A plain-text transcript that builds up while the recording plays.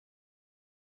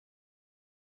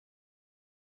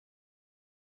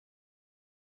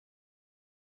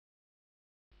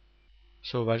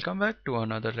So welcome back to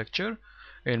another lecture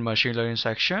in machine learning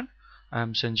section. I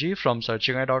am Sanjeev from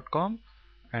searchingai.com,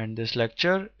 and this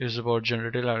lecture is about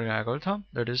generative learning algorithm,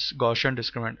 that is Gaussian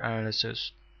discriminant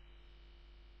analysis.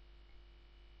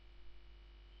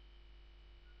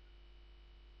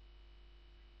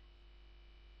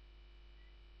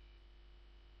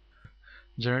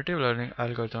 Generative learning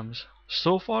algorithms.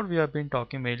 So far we have been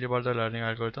talking mainly about the learning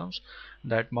algorithms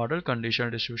that model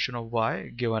conditional distribution of y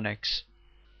given x.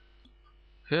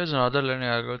 Here's another learning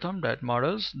algorithm that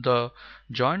models the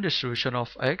joint distribution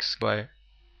of x y.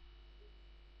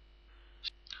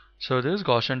 So this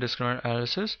Gaussian discriminant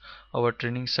analysis, our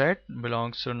training set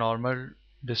belongs to normal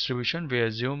distribution.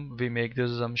 We make this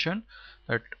assumption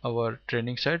that our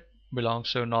training set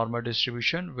belongs to a normal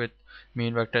distribution with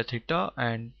mean vector theta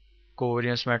and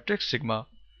covariance matrix sigma.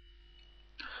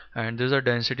 And this is the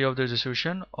density of the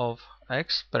distribution of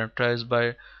x parameterized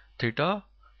by theta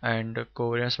and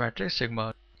covariance matrix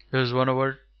sigma. This is 1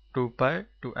 over 2 pi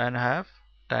to n half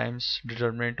times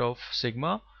determinant of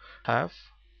sigma half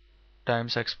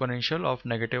times exponential of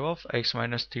negative of x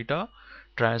minus theta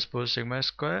transpose sigma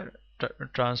square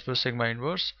transpose sigma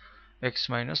inverse x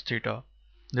minus theta.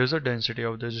 This is the density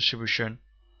of the distribution.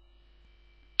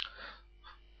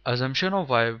 Assumption of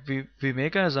y, we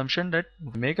make an assumption that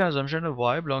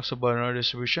y belongs to Bernoulli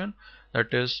distribution,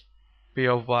 that is p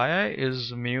of yi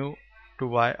is mu to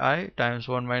yi times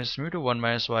 1 minus mu to 1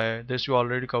 minus yi. This you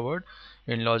already covered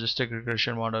in logistic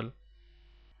regression model.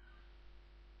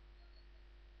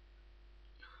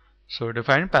 So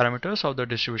define parameters of the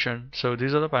distribution. So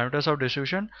these are the parameters of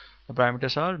distribution. The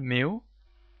parameters are mu,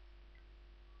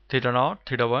 theta naught,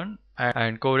 theta 1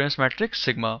 and covariance matrix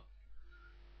sigma.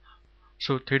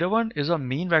 So theta 1 is a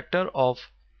mean vector of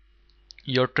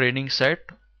your training set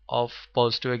of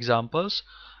positive examples,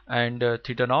 and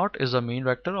theta naught is a mean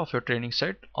vector of your training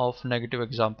set of negative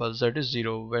examples, that is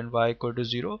 0. When y equal to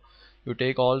 0, you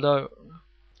take all the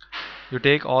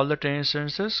training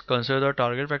instances, consider the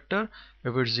target vector.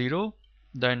 If it's 0,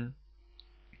 then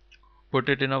put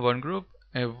it in a one group.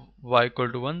 If y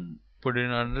equal to 1, put it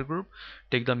in another group.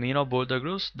 Take the mean of both the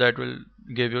groups. That will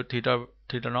give you theta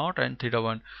naught and theta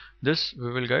 1. This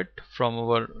we will get from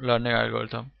our learning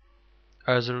algorithm,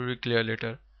 as it will be clear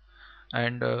later.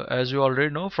 And as you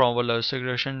already know from our logistic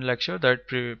regression lecture, that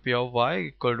p of y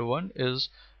equal to 1 is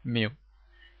mu.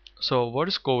 So what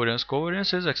is covariance?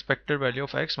 Covariance is expected value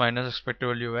of x minus expected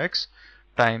value of x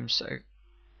times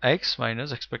x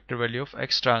minus expected value of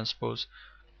x transpose.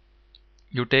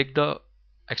 You take the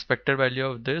expected value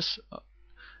of this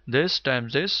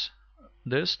times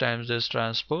this times this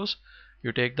transpose.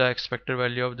 You take the expected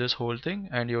value of this whole thing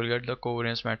and you will get the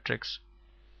covariance matrix.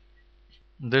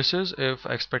 This is if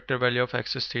expected value of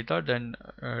x is theta, then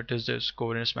it is this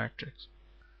covariance matrix.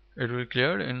 It will be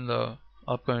clear in the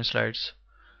upcoming slides.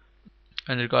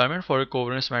 And the requirement for a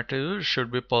covariance matrix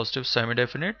should be positive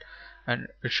semi-definite, and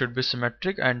it should be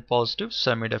symmetric and positive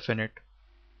semi-definite.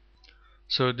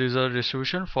 So these are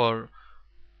distribution for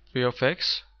p of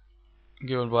x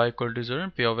given y equal to 0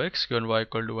 and p of x given y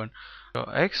equal to 1. So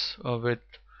x with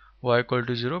y equal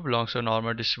to 0 belongs to a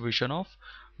normal distribution of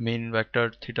mean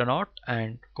vector theta naught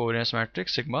and covariance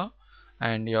matrix sigma,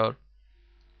 and your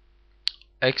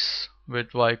x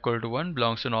with y equal to 1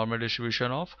 belongs to normal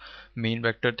distribution of mean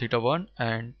vector theta 1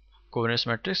 and covariance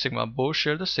matrix sigma. Both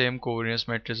share the same covariance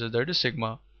matrices, that is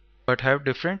sigma, but have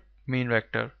different mean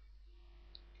vector.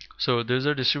 So this is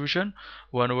a distribution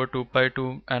 1 over 2 pi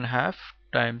to n half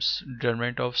times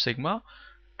determinant of sigma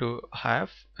to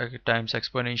half times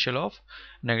exponential of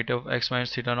negative x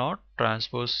minus theta naught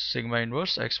transpose sigma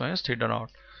inverse x minus theta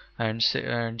naught, and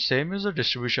same is the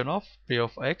distribution of p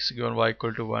of x given y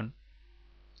equal to 1.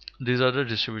 These are the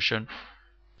distribution.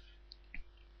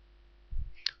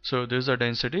 So this is the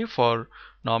density for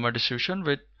normal distribution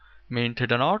with mean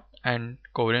theta naught and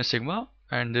covariance sigma,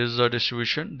 and this is the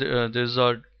distribution. This is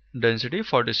the density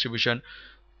for distribution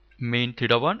mean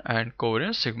theta 1 and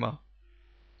covariance sigma.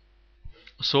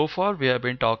 So far we have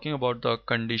been talking about the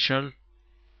conditional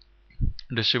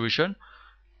distribution,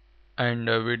 and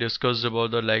we discussed about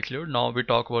the likelihood. Now we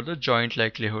talk about the joint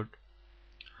likelihood,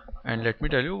 and let me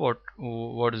tell you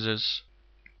what is this.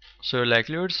 So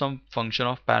likelihood is some function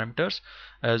of parameters,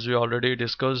 as we already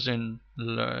discussed in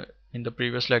the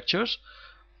previous lectures.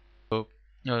 So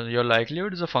your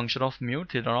likelihood is a function of mu,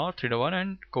 theta naught, theta 1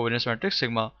 and covariance matrix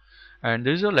sigma, and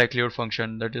this is a likelihood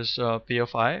function, that is p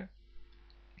of I,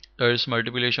 that is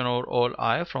multiplication over all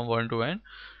I from 1 to n,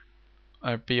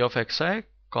 and p of xi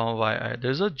comma yi.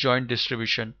 There is a joint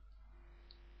distribution.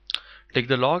 Take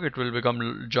the log, it will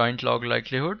become joint log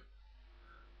likelihood.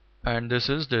 and this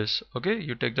is this. Okay,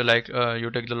 you take the you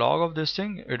take the log of this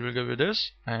thing, it will give you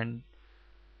this, and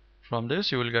from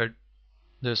this you will get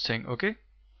this thing. Okay,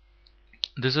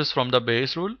 this is from the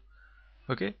Bayes rule.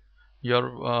 Okay, we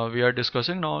are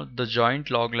discussing now the joint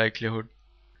log likelihood.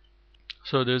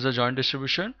 So there is a joint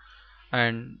distribution,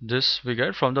 and this we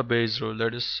get from the Bayes rule,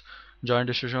 that is joint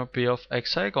distribution of p of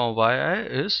xi,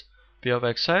 yi is p of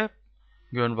xi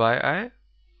given yi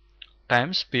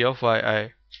times p of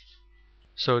yi.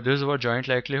 So this is our joint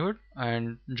likelihood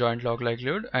and joint log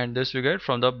likelihood, and this we get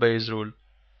from the Bayes rule.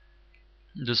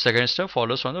 The second step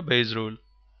follows from the Bayes rule.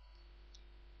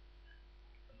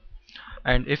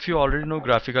 And if you already know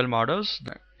graphical models,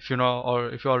 if you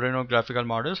already know graphical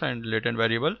models and latent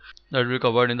variable that will be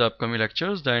covered in the upcoming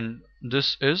lectures, then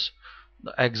this is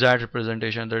the exact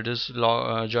representation, that is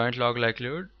joint log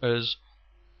likelihood is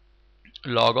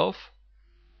log of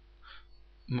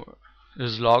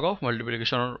log of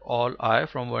multiplication of all I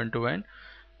from 1 to n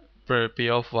per p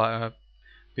of y,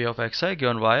 p of xi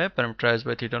given y parameterized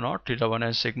by theta naught, theta 1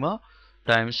 and sigma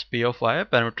times p of y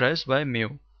parameterized by mu.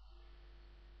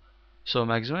 So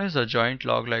maximize the joint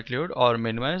log likelihood or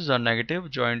minimize the negative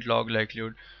joint log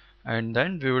likelihood, and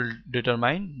then we will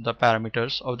determine the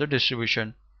parameters of the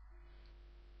distribution.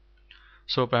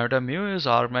 So parameter mu is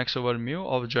argmax over mu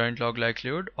of joint log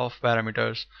likelihood of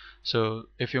parameters. So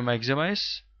if you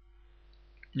maximize,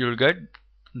 you will get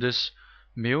this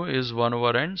mu is 1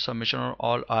 over n summation of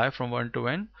all I from 1 to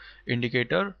n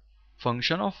indicator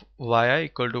function of yi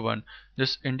equal to 1.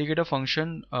 This indicator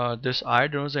function, this I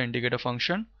denotes the indicator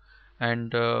function,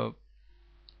 and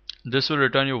this will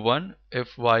return you 1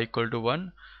 if y equal to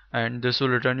 1, and this will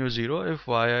return you 0 if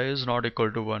yi is not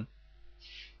equal to 1.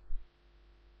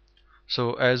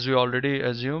 So as we already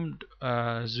assumed,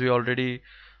 as we already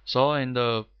saw in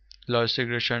the logistic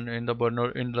regression in the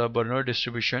Bernoulli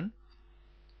distribution,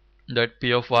 that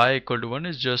p of y equal to 1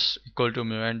 is just equal to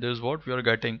mu, and this is what we are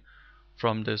getting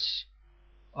from this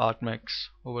argmax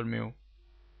over mu.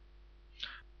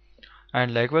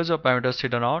 And likewise the parameters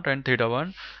theta naught and theta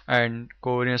 1 and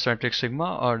covariance matrix sigma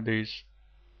are these.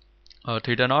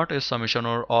 Theta naught is summation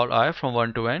over all I from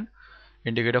 1 to n,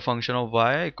 indicator function of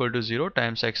y equal to 0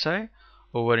 times xi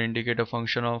over indicator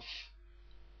function of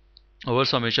over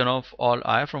summation of all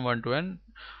I from 1 to n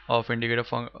of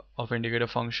indicator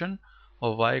function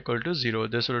of y equal to 0.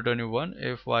 This will return you 1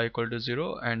 if y equal to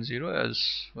 0 and 0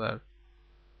 elsewhere.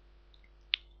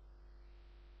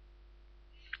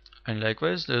 And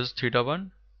likewise this is theta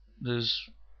 1, this is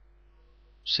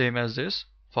same as this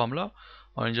formula,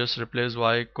 only just replace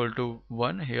y equal to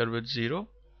 1 here with 0,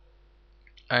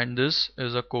 and this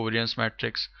is a covariance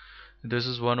matrix. This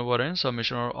is 1 over n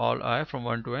summation of all I from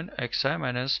 1 to n xi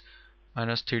minus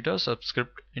theta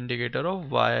subscript indicator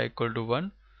of y equal to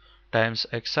 1 times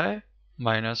xi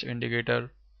minus indicator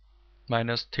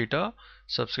minus theta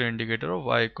subscript indicator of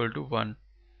y equal to 1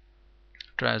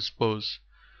 transpose.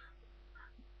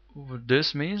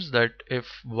 This means that if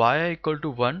y equal to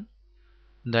 1,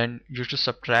 then you should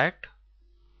subtract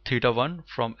theta 1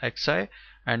 from xi,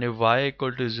 and if y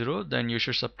equal to 0, then you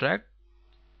should subtract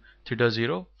theta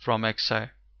 0 from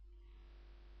xi.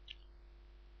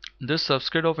 This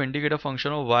subscript of indicator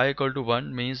function of y equal to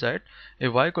 1 means that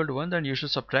if y equal to 1, then you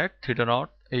should subtract theta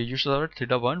naught, you should subtract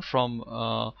theta 1 from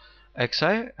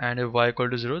xi, and if y equal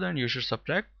to 0, then you should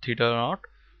subtract theta naught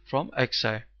from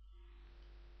xi.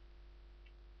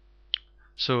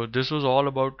 So this was all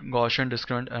about Gaussian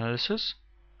discriminant analysis.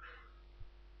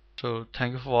 So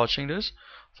thank you for watching this.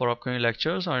 For upcoming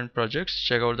lectures and projects,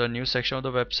 check out the new section of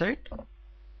the website.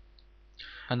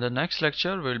 And the next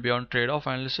lecture will be on trade-off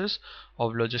analysis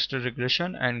of logistic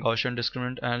regression and Gaussian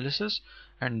discriminant analysis,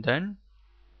 and then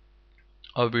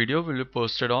a video will be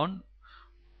posted on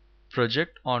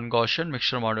project on Gaussian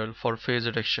mixture model for phase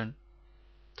detection.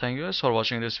 Thank you guys for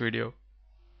watching this video.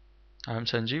 I am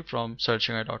Sanjeev from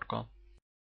searching.com.